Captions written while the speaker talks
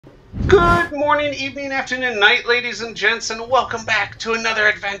Good morning, evening, afternoon, night, ladies and gents, and welcome back to another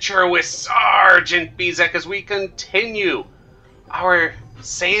adventure with Sergeant Bezek as we continue our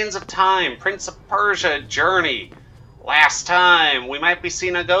Sands of Time, Prince of Persia journey. Last time, we might be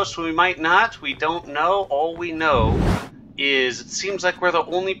seeing a ghost, we might not, we don't know. All we know is it seems like we're the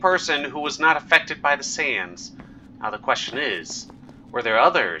only person who was not affected by the sands. Now the question is, were there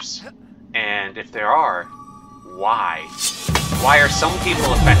others? And if there are, why? Why are some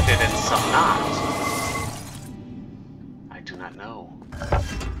people affected and some not? I do not know.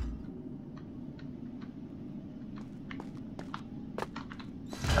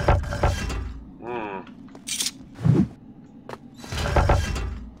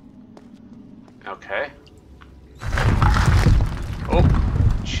 Okay.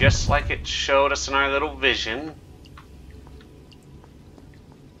 Oh, just like it showed us in our little vision.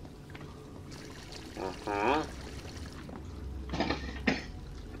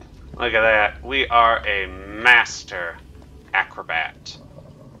 Look at that. We are a master acrobat.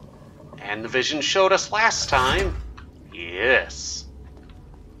 And the vision showed us last time. Yes.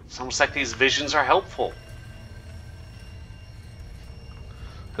 It's almost like these visions are helpful.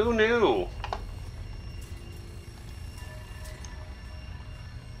 Who knew?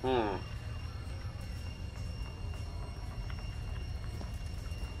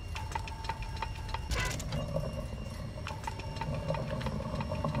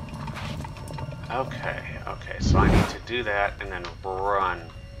 Okay, so I need to do that and then run.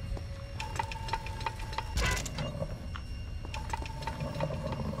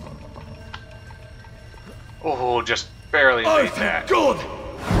 Oh, just barely made that. Oh, thank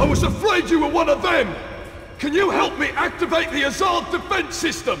God! I was afraid you were one of them! Can you help me activate the Azad defense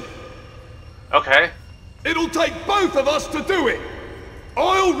system? Okay. It'll take both of us to do it!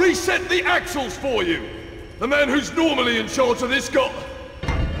 I'll reset the axles for you! The man who's normally in charge of this got...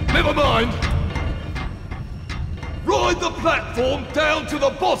 Never mind! Ride the platform down to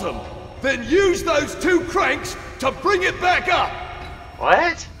the bottom, then use those two cranks to bring it back up!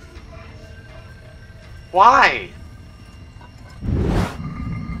 What? Why?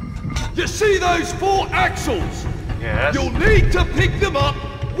 You see those 4 axles? Yes. You'll need to pick them up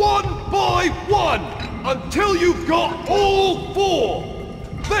one by one until you've got all 4.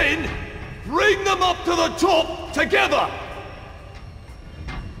 Then, bring them up to the top together.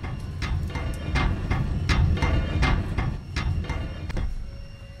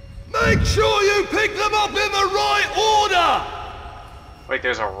 Make sure you pick them up in the right order! Wait,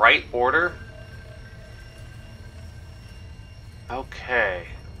 there's a right order? Okay.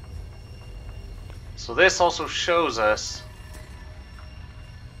 So this also shows us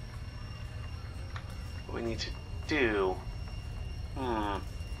what we need to do.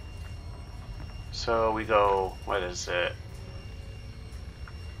 So we go, what is it?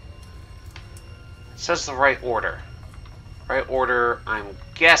 It says the right order. Right order, I'm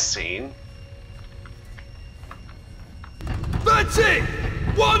guessing. That's it!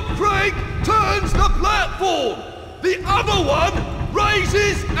 One crank turns the platform! The other one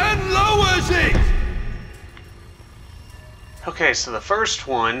raises and lowers it! Okay, so the first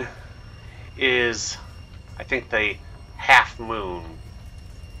one is, I think, the half moon.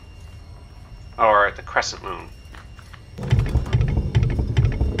 Or the crescent moon.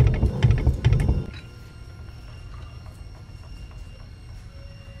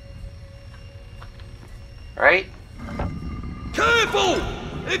 Right? Careful!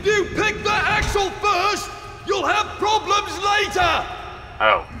 If you pick the axle first, you'll have problems later!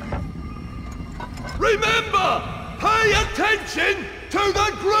 Oh. Remember! Pay attention to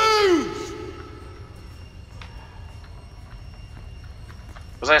the grooves!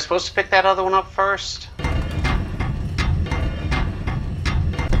 Was I supposed to pick that other one up first?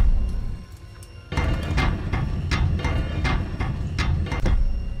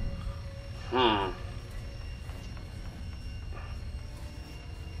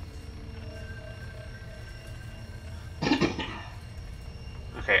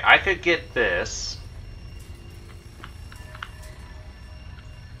 Okay, I could get this.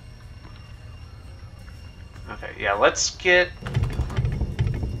 Okay, yeah, let's get...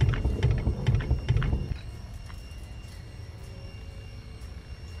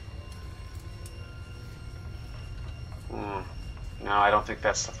 No, I don't think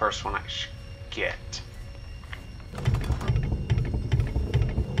that's the first one I should get.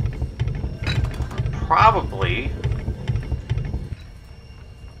 Probably...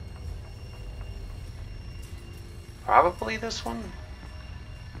 Probably this one?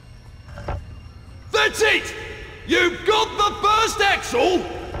 That's it! You've got the first axle!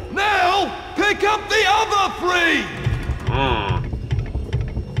 Now, pick up the other 3!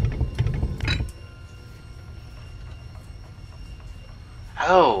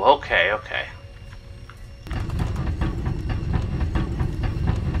 Oh, okay, okay.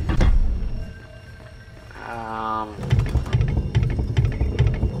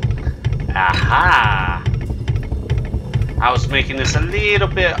 Aha! I was making this a little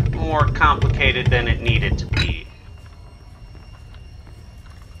bit more complicated than it needed to be.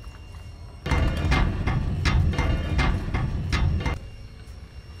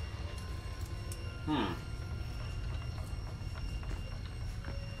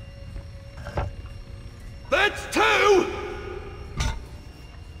 That's 2!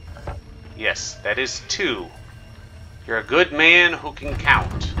 Yes, that is 2. You're a good man who can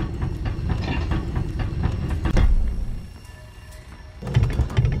count.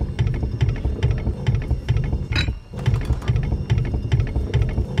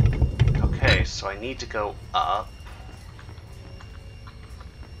 Okay, so I need to go up.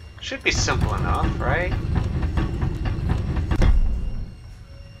 Should be simple enough, right?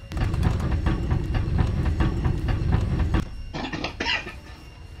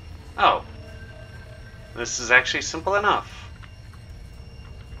 Oh. This is actually simple enough.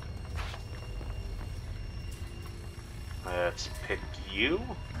 Let's pick you.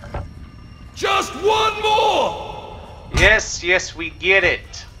 Just one more! Yes, yes, we get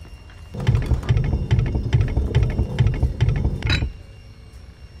it.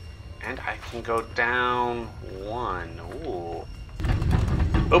 And I can go down 1. Ooh.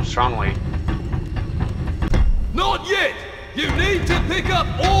 Oops, wrong way. Not yet! You need to pick up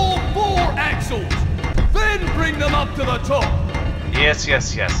all 4 axles! Then bring them up to the top! Yes,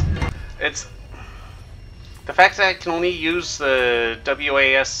 yes, yes. It's... The fact that I can only use the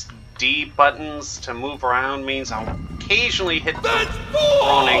WASD buttons to move around means I'll occasionally hit the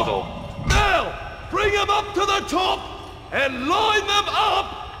wrong angle. Now, bring them up to the top and line them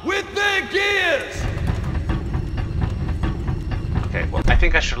up with their gears! Okay, well, I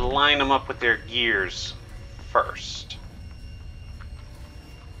think I should line them up with their gears first.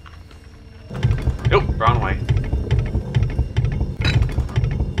 Nope, wrong way.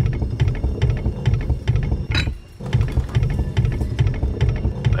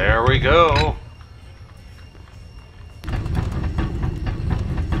 There we go.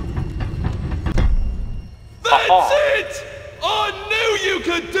 That's it! I knew you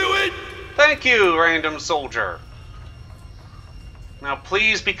could do it! Thank you, random soldier. Now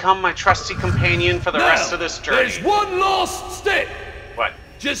please become my trusty companion for the rest of this journey. There's one last step. What?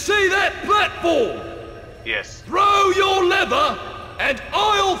 Do you see that platform? Yes. Throw your lever, and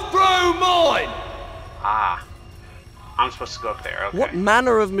I'll throw mine. Ah. I'm supposed to go up there, okay. What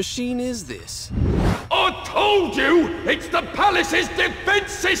manner of machine is this? I told you, it's the palace's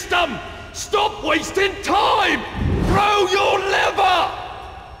defense system. Stop wasting time. Throw your lever.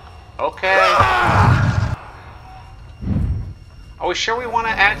 Okay. Are we sure we want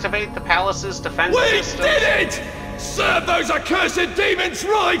to activate the palace's defense system? We did it! Serve those accursed demons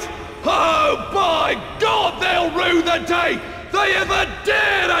right! Oh, by God, they'll rue the day they ever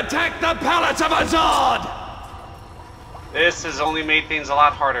dared attack the palace of Azad! This has only made things a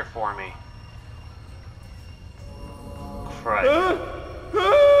lot harder for me. Crud.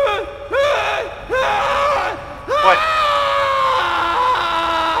 What?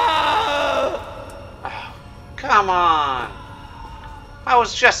 Oh, come on! I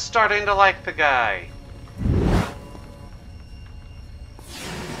was just starting to like the guy.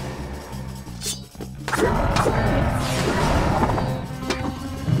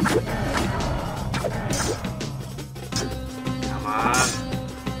 Come on.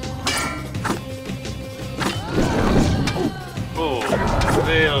 Oh,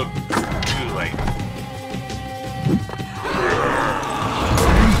 little too late.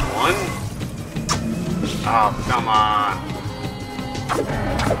 One. Oh, come on.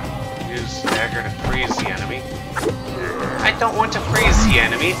 Use dagger to freeze the enemy. I don't want to freeze the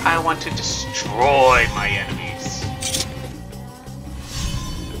enemy, I want to destroy my enemies.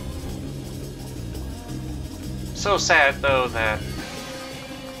 So sad, though, that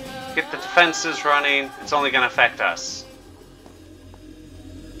get the defenses running, it's only going to affect us.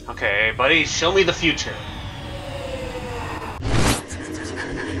 Okay, buddy, show me the future.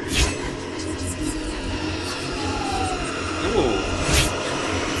 Ooh.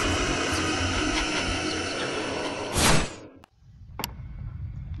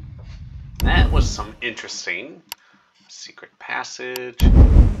 That was some interesting secret passage.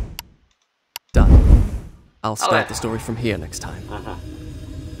 Done. I'll start the story from here next time.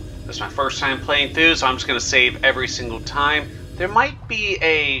 This is my first time playing through, so I'm just going to save every single time. There might be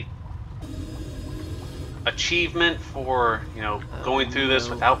a achievement for, you know, going through this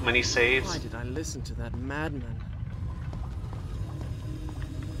without many saves. Why did I listen to that madman?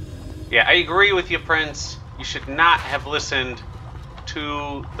 Yeah, I agree with you, Prince. You should not have listened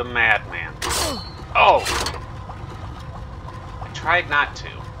to the madman. Oh! I tried not to.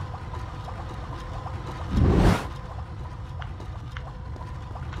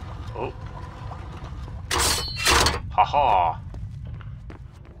 Oh. Ha-ha.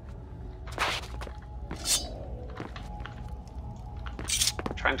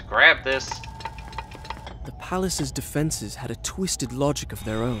 Trying to grab this. The palace's defenses had a twisted logic of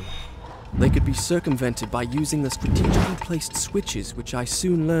their own. They could be circumvented by using the strategically placed switches, which I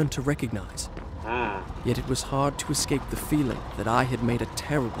soon learned to recognize. Yet it was hard to escape the feeling that I had made a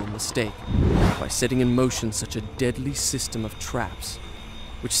terrible mistake by setting in motion such a deadly system of traps,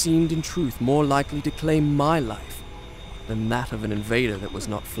 which seemed in truth more likely to claim my life than that of an invader that was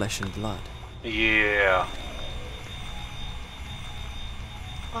not flesh and blood. Yeah.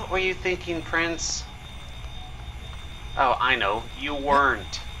 What were you thinking, Prince? Oh, I know. You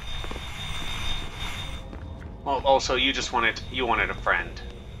weren't. Well, also, you wanted a friend.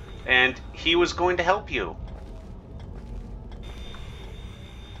 And he was going to help you.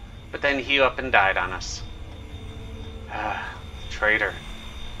 But then he up and died on us. Ah, traitor.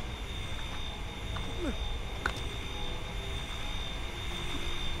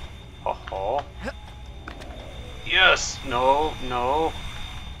 Oh. Yes. No. No.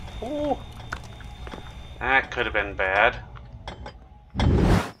 Ooh. That could have been bad.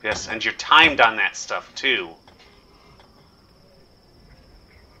 Yes, and you're timed on that stuff, too.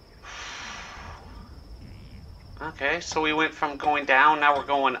 Okay, so we went from going down, now we're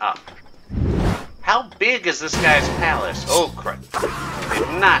going up. How big is this guy's palace? Oh, crap. I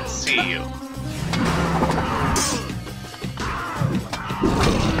did not see you.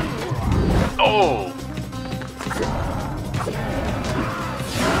 Oh!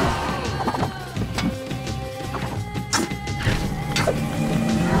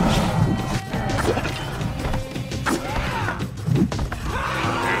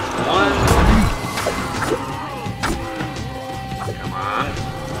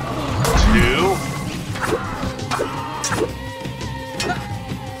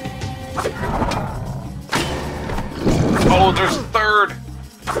 Oh, there's a third!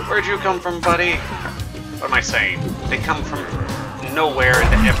 Where'd you come from, buddy? What am I saying? They come from nowhere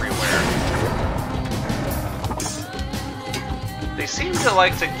into everywhere. They seem to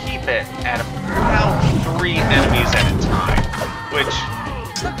like to keep it at about 3 enemies at a time, which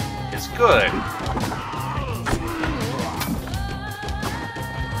is good.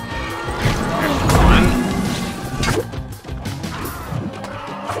 There's one.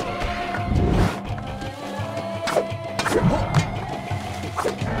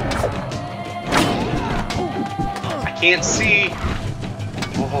 Can't see.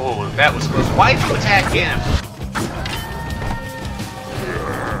 Whoa, that was close. Why'd you attack him?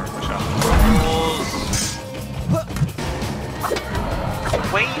 The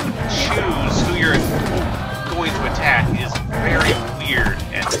way you choose who you're going to attack is very weird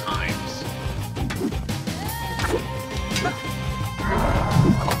at times.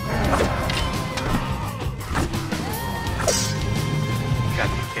 You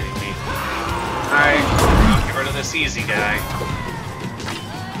gotta be kidding me. Alright. Rid of this easy guy.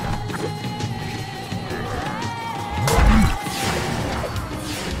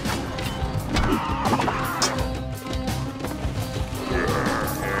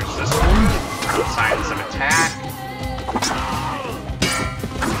 There's this one. No signs of attack.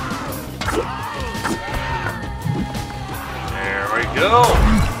 There we go.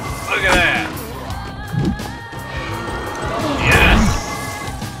 Look at that.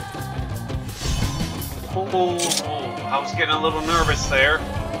 I was getting a little nervous there,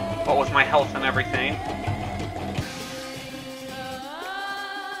 what with my health and everything.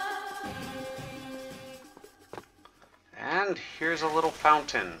 And here's a little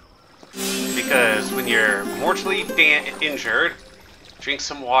fountain. Because when you're mortally injured, drink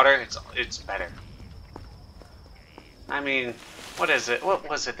some water, it's better. I mean, what is it? What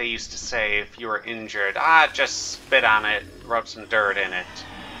was it they used to say if you were injured? Ah, just spit on it, rub some dirt in it.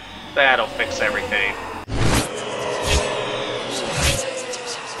 That'll fix everything.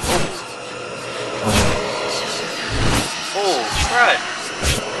 Oh, crud.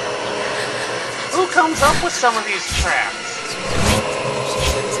 Who comes up with some of these traps?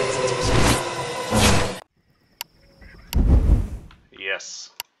 Yes.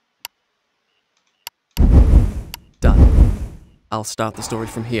 Done. I'll start the story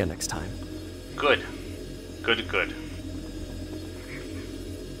from here next time. Good. Good, good.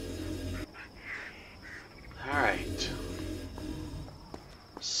 Alright.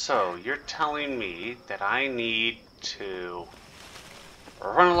 So, you're telling me that I need to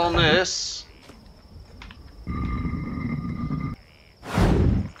run along this.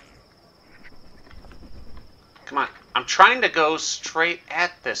 Come on. I'm trying to go straight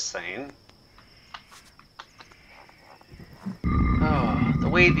at this thing. Oh, the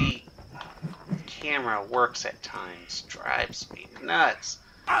way the camera works at times drives me nuts.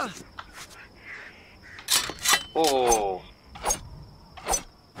 Oh.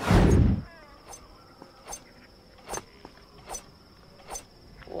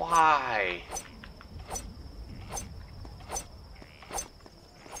 Why?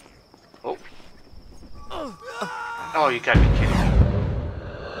 Oh. Oh, you gotta be kidding me.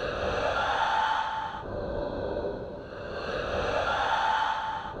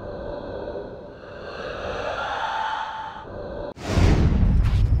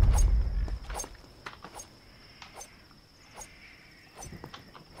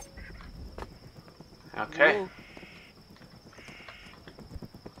 Okay. Whoa.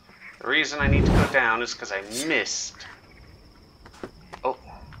 The reason I need to go down is because I missed. Oh.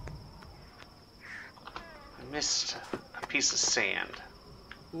 I missed a piece of sand.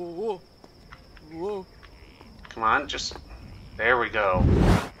 Whoa. Whoa. Come on, just... There we go.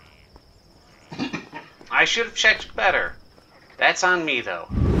 I should have checked better. That's on me, though.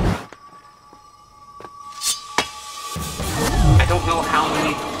 I don't know how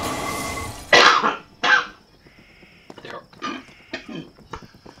many...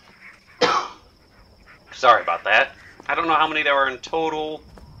 Sorry about that. I don't know how many there are in total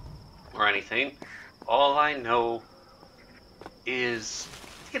or anything. All I know is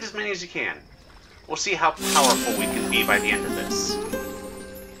get as many as you can. We'll see how powerful we can be by the end of this.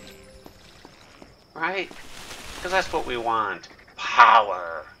 Right? Because that's what we want.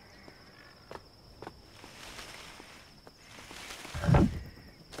 Power.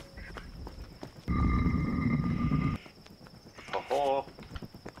 Oh.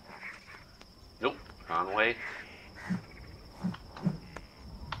 Nope. Wrong way.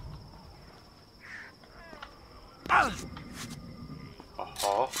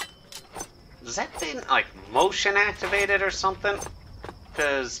 Oh. Is that thing, like, motion activated or something?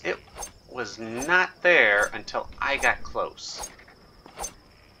 Because it was not there until I got close.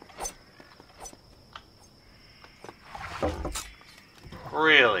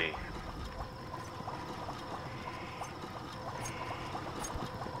 Really?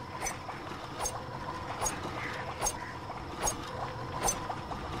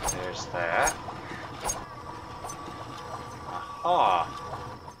 There's that. Aha.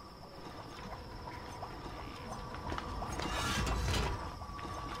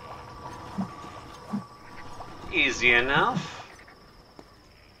 Easy enough.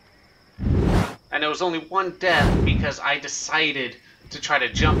 And there was only one death because I decided to try to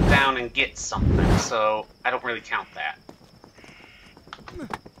jump down and get something, so I don't really count that.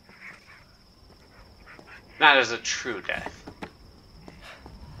 Not as a true death.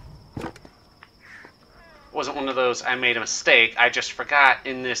 It wasn't one of those I made a mistake, I just forgot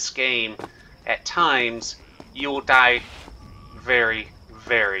in this game, at times, you will die very,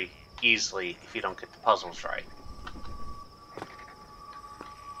 very easily if you don't get the puzzles right.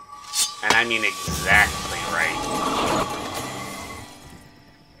 And I mean exactly right.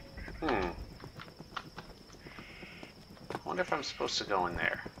 I wonder if I'm supposed to go in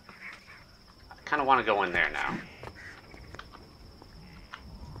there. I kind of want to go in there now.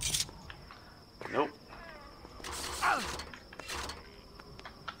 Nope.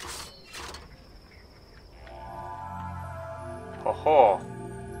 Ho ho.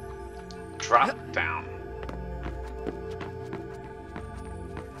 Drop down.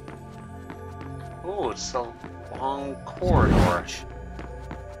 Oh, it's a long corridor.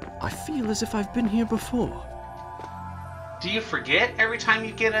 I feel as if I've been here before. Do you forget every time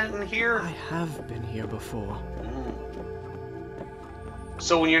you get in here? I have been here before.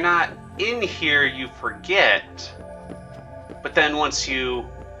 So when you're not in here, you forget. But then once you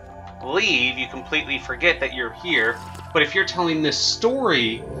leave, you completely forget that you're here. But if you're telling this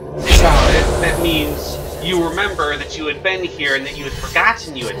story about it, that means you remember that you had been here and that you had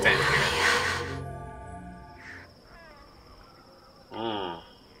forgotten you had been here.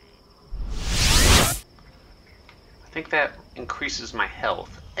 I think that increases my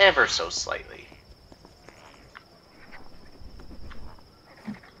health ever so slightly.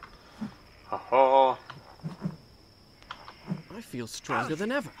 Oh, I feel stronger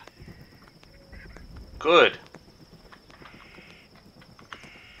than ever. good.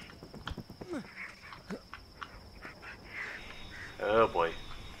 Oh boy.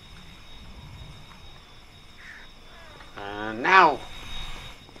 Now.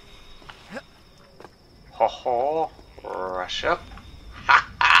 Ho ho. Rush up. Ha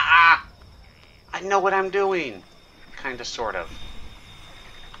I know what I'm doing. Kinda, sort of.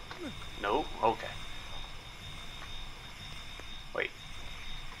 No? Okay. Wait.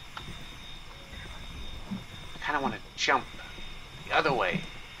 I kinda wanna jump the other way.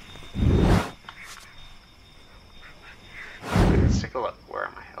 Let's take a look. Where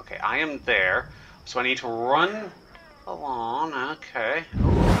am I? Okay, I am there. So I need to run along. Okay.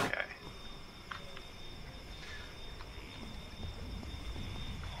 Oh, okay.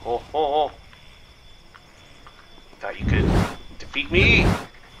 Ho ho. Thought you could defeat me?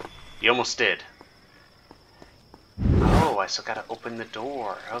 You almost did. Oh, I still gotta open the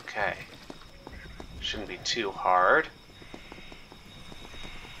door. Okay. Shouldn't be too hard.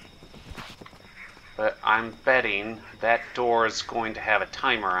 But I'm betting that door is going to have a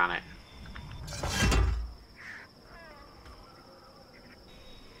timer on it.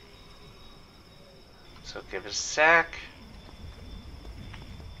 So give it a sec.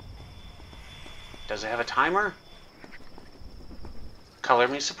 Does it have a timer? Color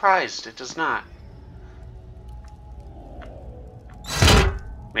me surprised. It does not.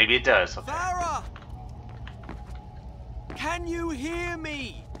 Maybe it does. Okay. Farah! Can you hear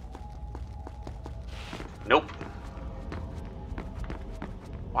me? Nope.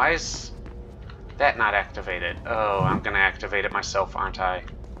 Why is that not activated? Oh, I'm gonna activate it myself, aren't I?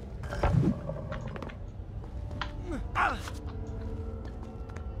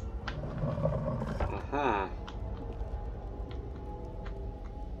 Mm-hmm.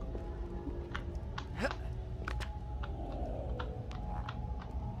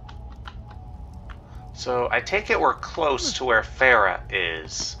 So, I take it we're close to where Farah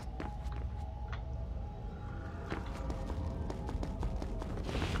is.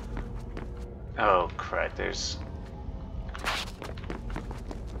 Oh, crud, there's...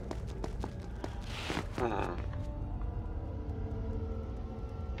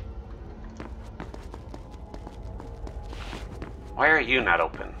 Why are you not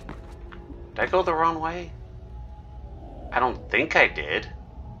open? Did I go the wrong way? I don't think I did.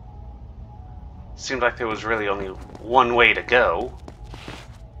 Seemed like there was really only one way to go.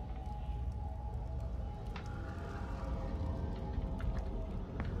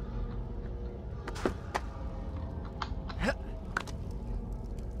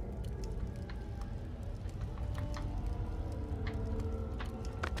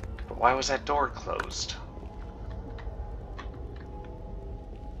 But why was that door closed?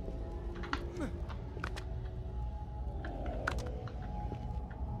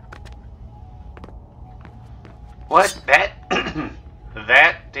 What? That...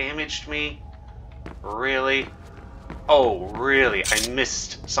 that damaged me? Really? Oh, really? I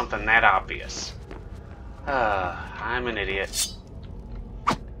missed something that obvious. I'm an idiot.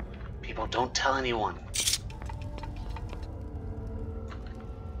 People, don't tell anyone.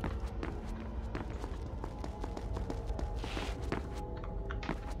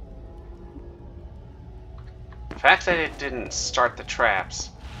 The fact that it didn't start the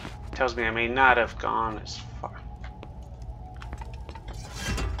traps tells me I may not have gone as far.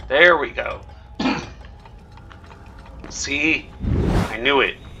 There we go. See? I knew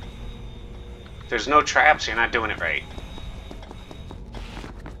it. If there's no traps, you're not doing it right.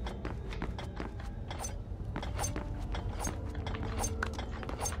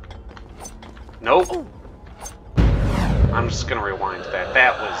 Nope. I'm just gonna rewind that.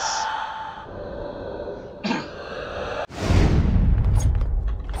 That was...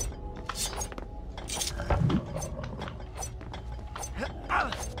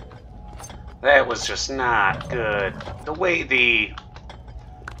 that was just not good. The way the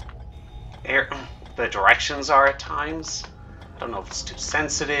directions are at times, I don't know if it's too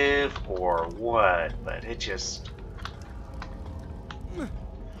sensitive or what, but it just...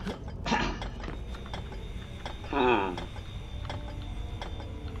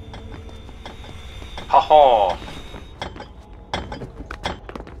 Ha-ha!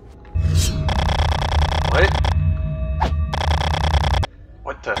 What?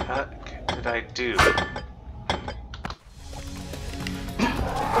 What the heck did I do?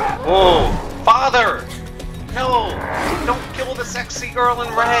 Whoa! Father! No! Don't kill the sexy girl in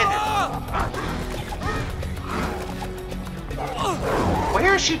red!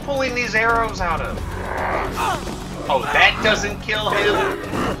 Where is she pulling these arrows out of? Oh, that doesn't kill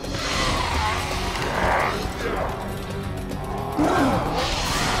him?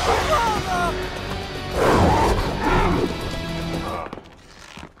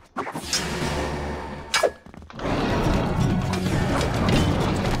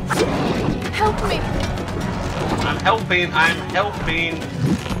 Help me! I'm helping.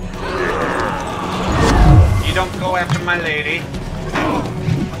 You don't go after my lady.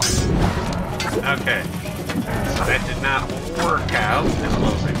 Okay. So that did not work out as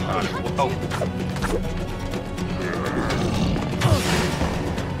well as I thought it would. Oh.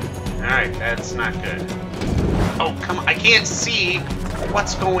 Alright, that's not good. Oh, come on. I can't see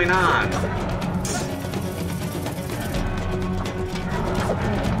what's going on.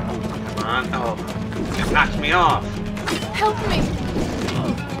 Come on. Oh, it knocked me off. Help me.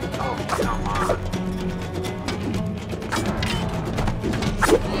 Oh, come on.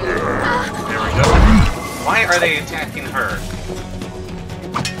 There we go. Why are they attacking her?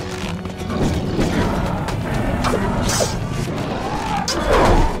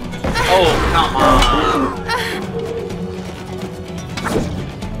 Oh, come on.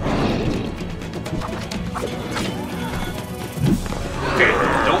 Okay,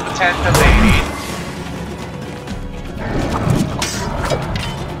 don't attack the lady.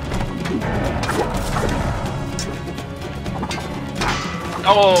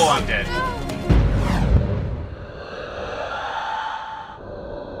 Oh, I'm dead.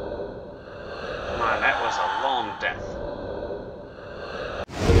 Come on, that was a long death.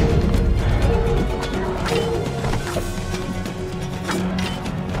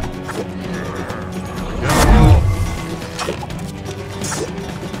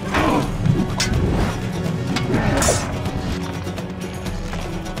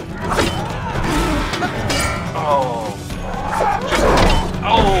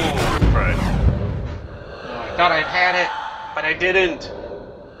 I thought I'd had it, but I didn't.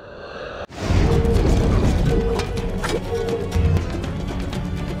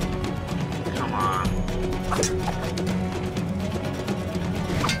 Come on.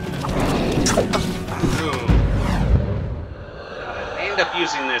 I end up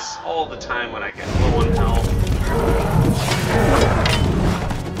using this all the time when I get low on health.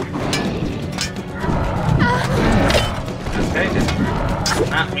 Okay, did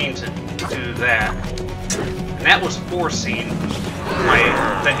not mean to do that. And that was forcing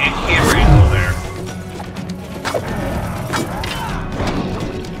the camera angle there.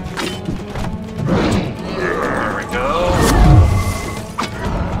 There we go.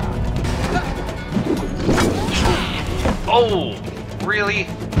 Oh, really?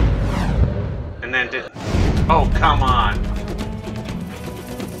 And then didn't. Oh, come on.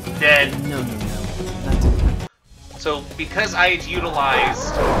 Dead. No. That didn't. So, because I had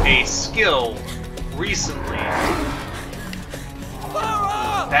utilized a skill recently,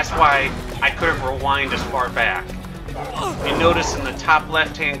 that's why I couldn't rewind as far back. You notice in the top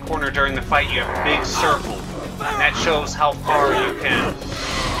left-hand corner during the fight you have a big circle, and that shows how far you can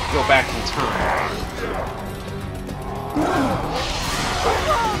go back in time.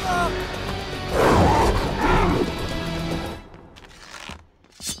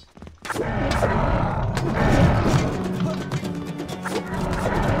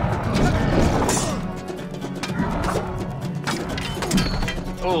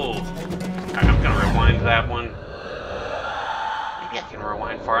 Oh, I'm gonna rewind that one. Maybe I can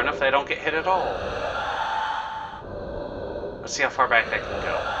rewind far enough that I don't get hit at all. Let's see how far back I can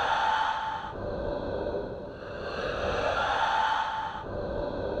go.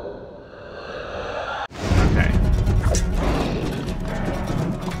 Okay.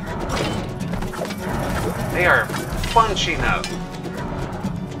 They are bunching up.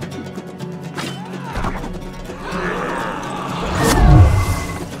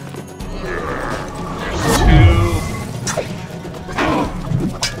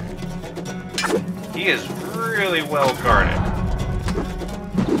 He is really well guarded.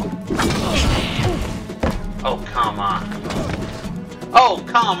 Oh, come on. Oh,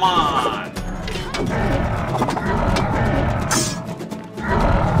 come on!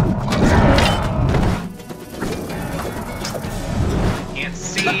 Can't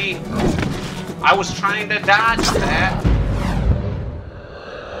see. I was trying to dodge that.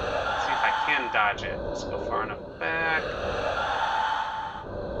 Let's see if I can dodge it. Let's go far enough back.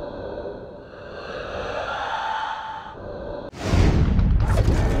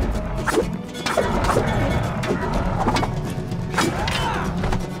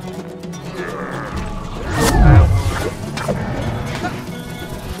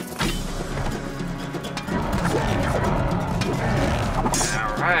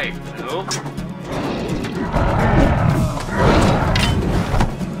 Alright, nope.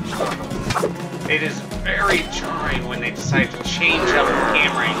 It is very jarring when they decide to change up the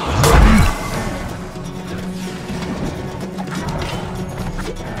camera angles.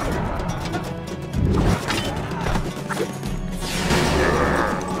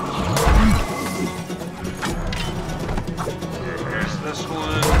 There's this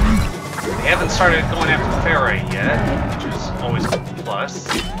one. They haven't started going after Farah yet, which is always a plus.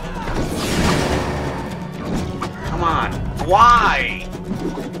 Come on. Why?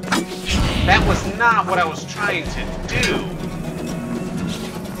 That was not what I was trying to do.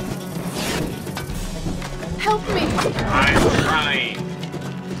 Help me! I'm trying.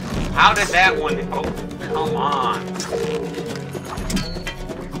 How did that one... Oh, come on.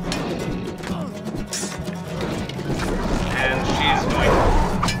 And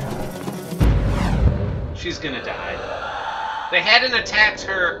she's gonna die. They hadn't attacked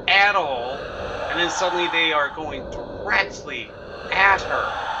her at all, and then suddenly they are going directly at her.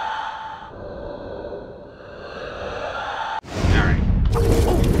 Alright.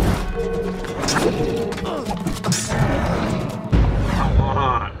 Come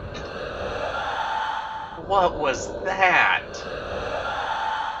on. What was that?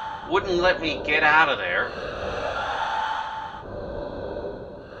 Wouldn't let me get out of there.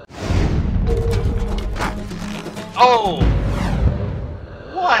 Oh!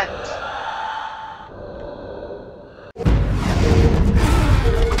 What?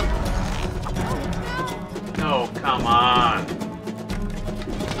 Oh, come on.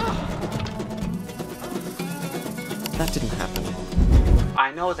 That didn't happen.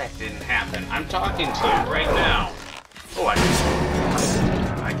 I know that didn't happen. I'm talking to you right now. Oh, I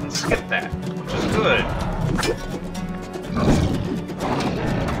can skip that, which is good.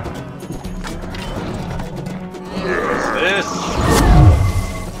 What's this?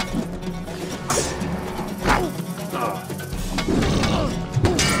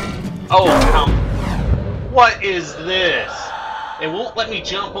 Oh, come. What is this? It won't let me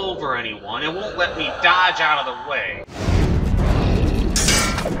jump over anyone. It won't let me dodge out of the way.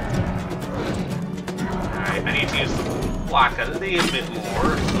 Alright, I need to use the block a little bit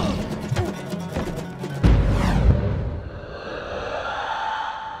more.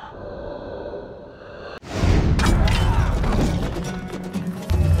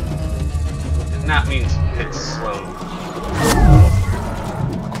 Did not mean to hit slow.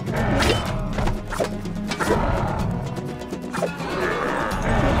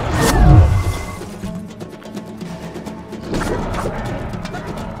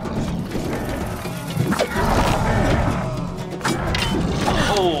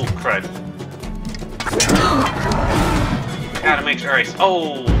 Oh, crud. Gotta make sure I...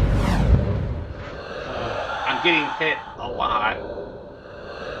 Oh! I'm getting hit a lot.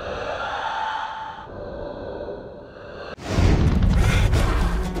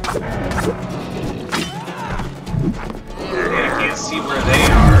 I can't see where they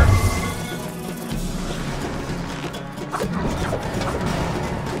are.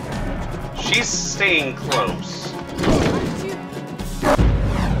 She's staying close.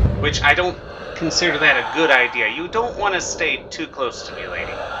 Which I don't consider that a good idea. You don't want to stay too close to me,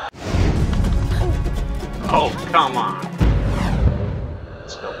 lady. Oh, come on.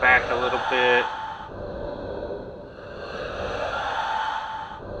 Let's go back a little bit.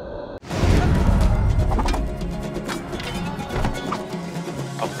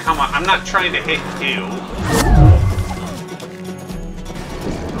 Oh, come on. I'm not trying to hit you.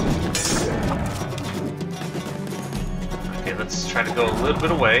 Let's try to go a little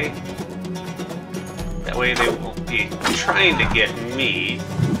bit away. That way they won't be trying to get me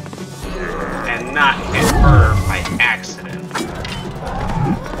and not hit her by accident.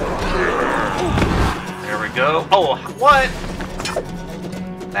 There we go. Oh, what?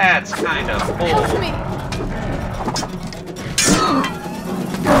 That's kind of bull. Help me!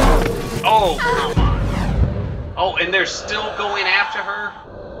 Oh, come on. Oh, and they're still going after her?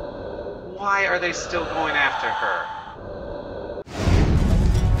 Why are they still going after her?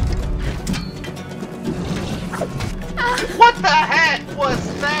 What the heck was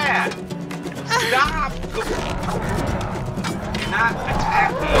that? Stop! You're not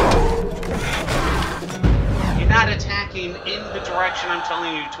attacking. You're not attacking in the direction I'm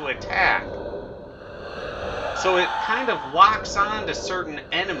telling you to attack. So it kind of locks on to certain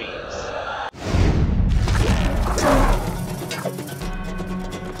enemies.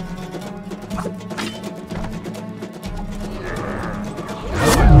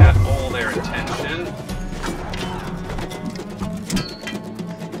 Oh, I've got all their attention.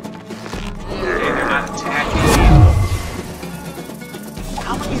 They're not attacking.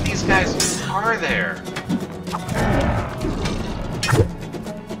 How many of these guys are there?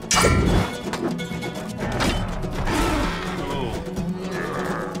 Ooh.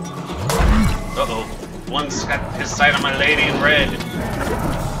 Uh-oh. One's got his sight on my lady in red.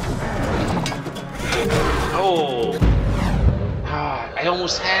 Oh. I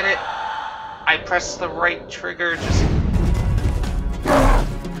almost had it. I pressed the right trigger, just...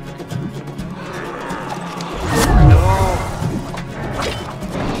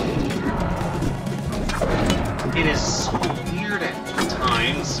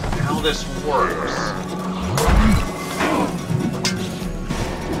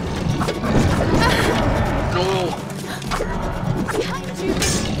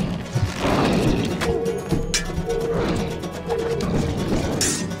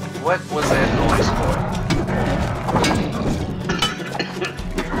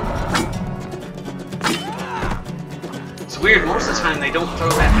 weird, most of the time they don't throw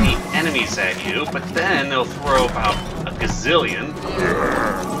that many enemies at you, but then they'll throw about a gazillion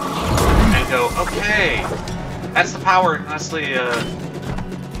and go, okay, that's the power, that's the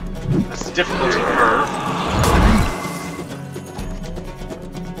difficulty curve.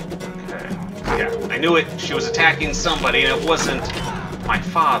 Okay, yeah, I knew it, she was attacking somebody and it wasn't my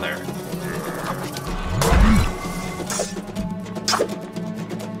father.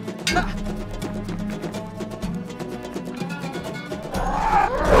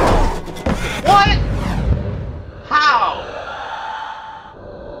 What? How?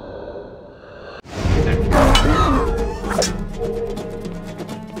 There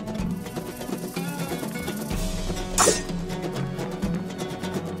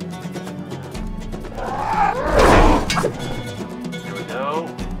we go.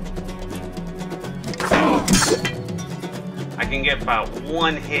 I can get about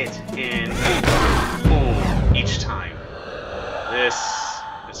one hit in boom each time. This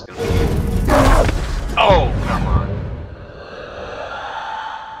is gonna be... Oh, come on.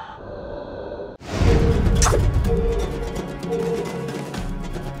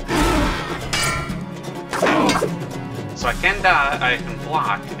 So I can die, I can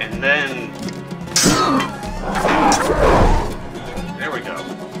block, and then... There we go.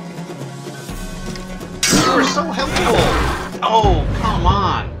 You were so helpful! Oh, come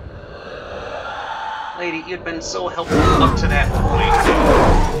on! Lady, you'd been so helpful up to that point.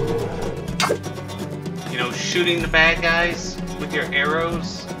 You know, shooting the bad guys with your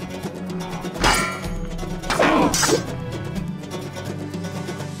arrows.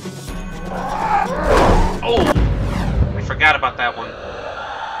 Oh! I forgot about that one.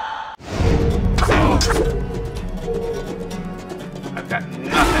 I've got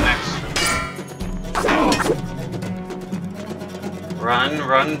nothing extra.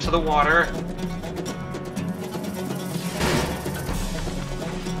 Run to the water.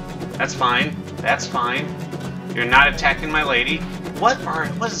 That's fine. That's fine. You're not attacking my lady. What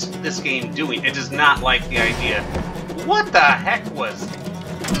is this game doing? It does not like the idea. What the heck was...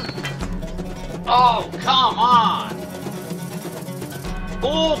 Oh, come on!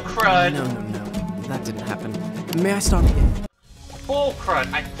 Bull crud! No. That didn't happen. May I start again? Bull crud!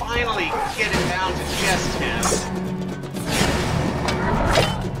 I finally get it down to just him.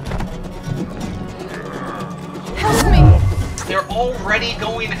 Help me! They're already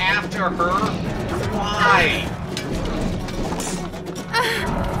going after her? Why?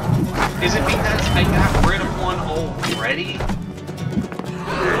 Is it because I got rid of one already?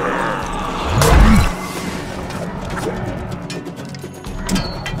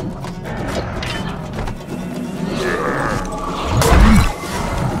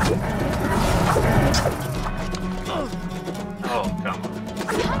 Oh, come on.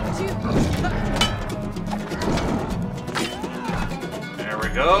 There we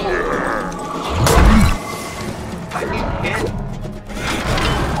go. I get hit.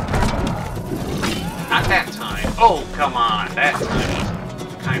 Not that time. Oh, come on. That time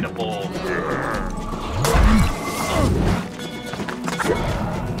was kind of bold.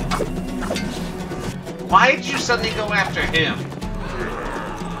 Why did you suddenly go after him?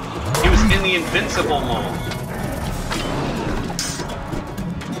 He was in the invincible mode.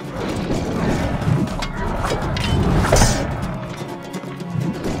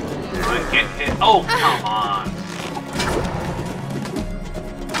 Get hit. Oh, come on.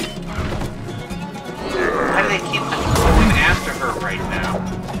 Why do they keep going after her right now?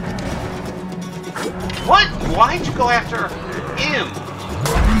 What? Why'd you go after him?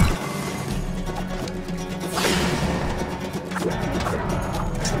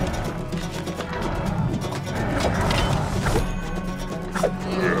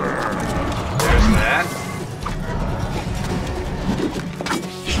 There's that.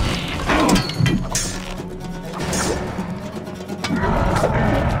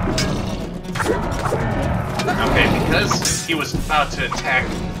 Okay, because he was about to attack...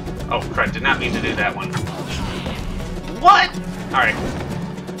 Oh, crud, did not mean to do that one. What? Alright.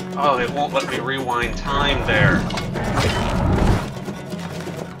 Oh, it won't let me rewind time there.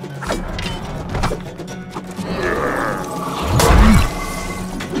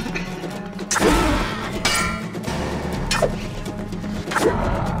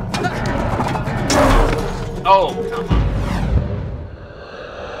 Oh, come on.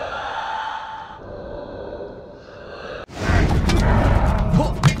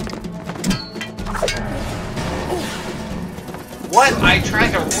 What? I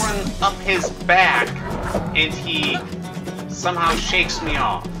tried to run up his back, and he somehow shakes me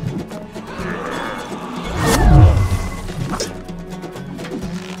off.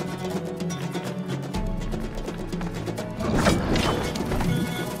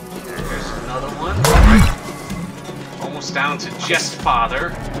 goes down to just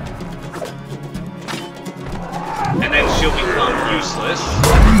father. And then she'll become useless.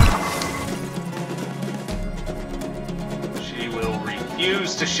 She will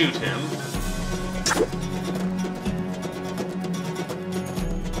refuse to shoot him.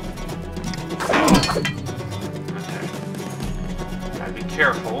 Okay. Gotta be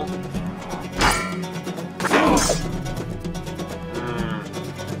careful.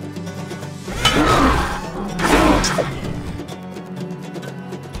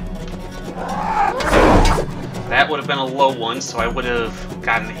 That would have been a low one, so I would have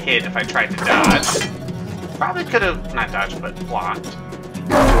gotten hit if I tried to dodge. Probably could have, not dodged, but blocked.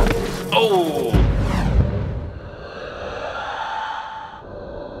 Oh!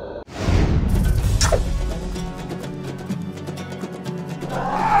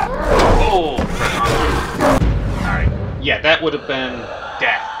 Oh! Alright. Yeah, that would have been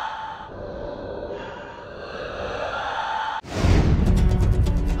death.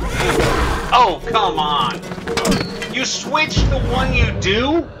 Oh, come on! You switch the one you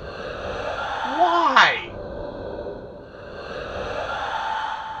do? Why?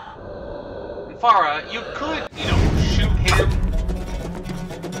 Farah, you could, shoot him.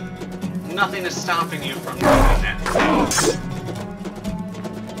 Nothing is stopping you from doing that.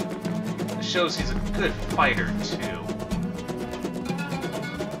 It shows he's a good fighter, too.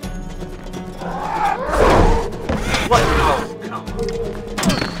 What? Oh, come on.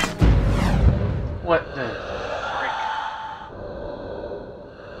 What the frick?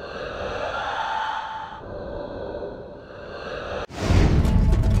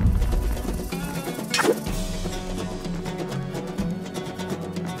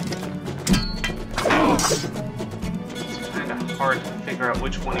 It's kind of hard to figure out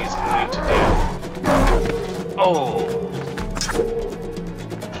which one he's going to do. Oh!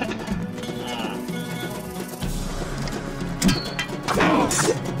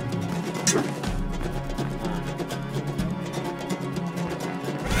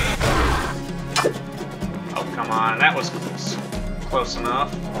 Come on, that was close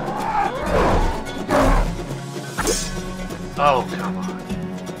enough. Oh, come on.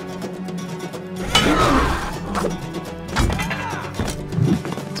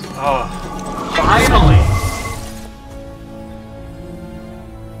 Oh, finally!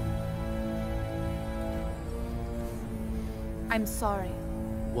 I'm sorry.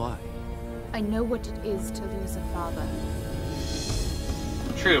 Why? I know what it is to lose a father.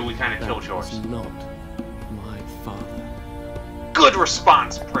 True, we kind of That killed yours. was not my father. Good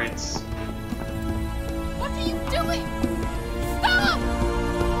response, Prince. What are you doing? Stop!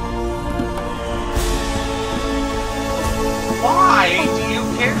 Why do you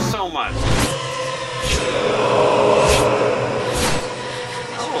care so much?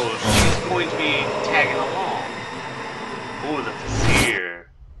 Oh, she's going to be tagging along. Oh, the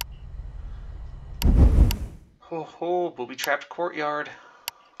vizier. Ho ho, booby-trapped courtyard.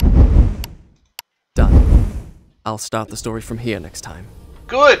 Done. I'll start the story from here next time.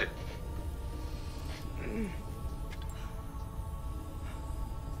 Good!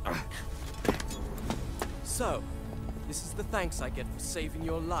 So, this is the thanks I get for saving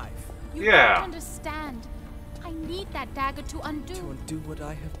your life. You Yeah. don't understand. I need that dagger to undo. To undo what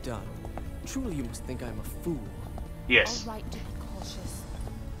I have done. Truly you must think I'm a fool. Yes. All right to be cautious.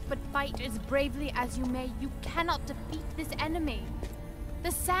 But fight as bravely as you may, you cannot defeat this enemy.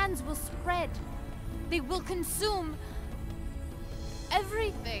 The sands will spread. They will consume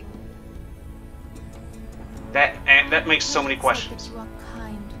everything. That makes so many questions. You are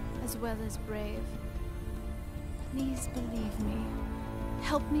kind as well as brave. Please believe me.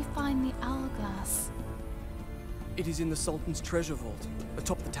 Help me find the hourglass. It is in the Sultan's treasure vault,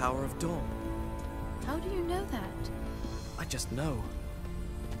 atop the Tower of Dawn. How do you know that? I just know.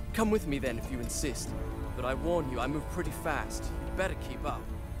 Come with me then if you insist. But I warn you, I move pretty fast. You'd better keep up.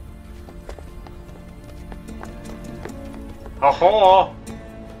 Oh,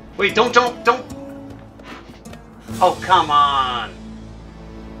 wait, don't. Oh, come on.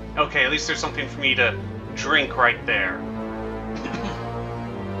 Okay, at least there's something for me to drink right there.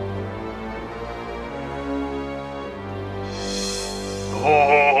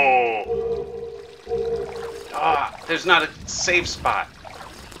 Oh. Ah, there's not a save spot.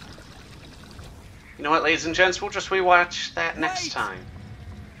 You know what, ladies and gents, we'll just rewatch that next time.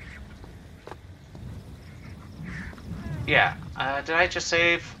 Yeah, did I just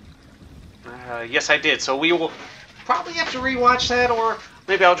save? Yes, I did. So we will probably have to rewatch that, or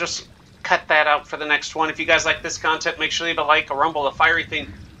maybe I'll just cut that out for the next one. If you guys like this content, make sure to leave a like, a rumble, a fiery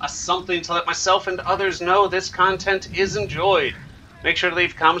thing, a something to let myself and others know this content is enjoyed. Make sure to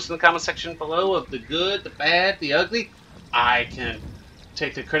leave comments in the comment section below of the good, the bad, the ugly. I can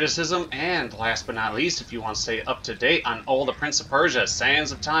take the criticism. And last but not least, if you want to stay up to date on all the Prince of Persia,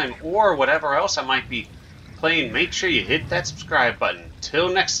 Sands of Time, or whatever else I might be playing, make sure you hit that subscribe button.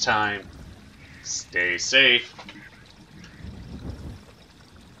 Till next time, stay safe.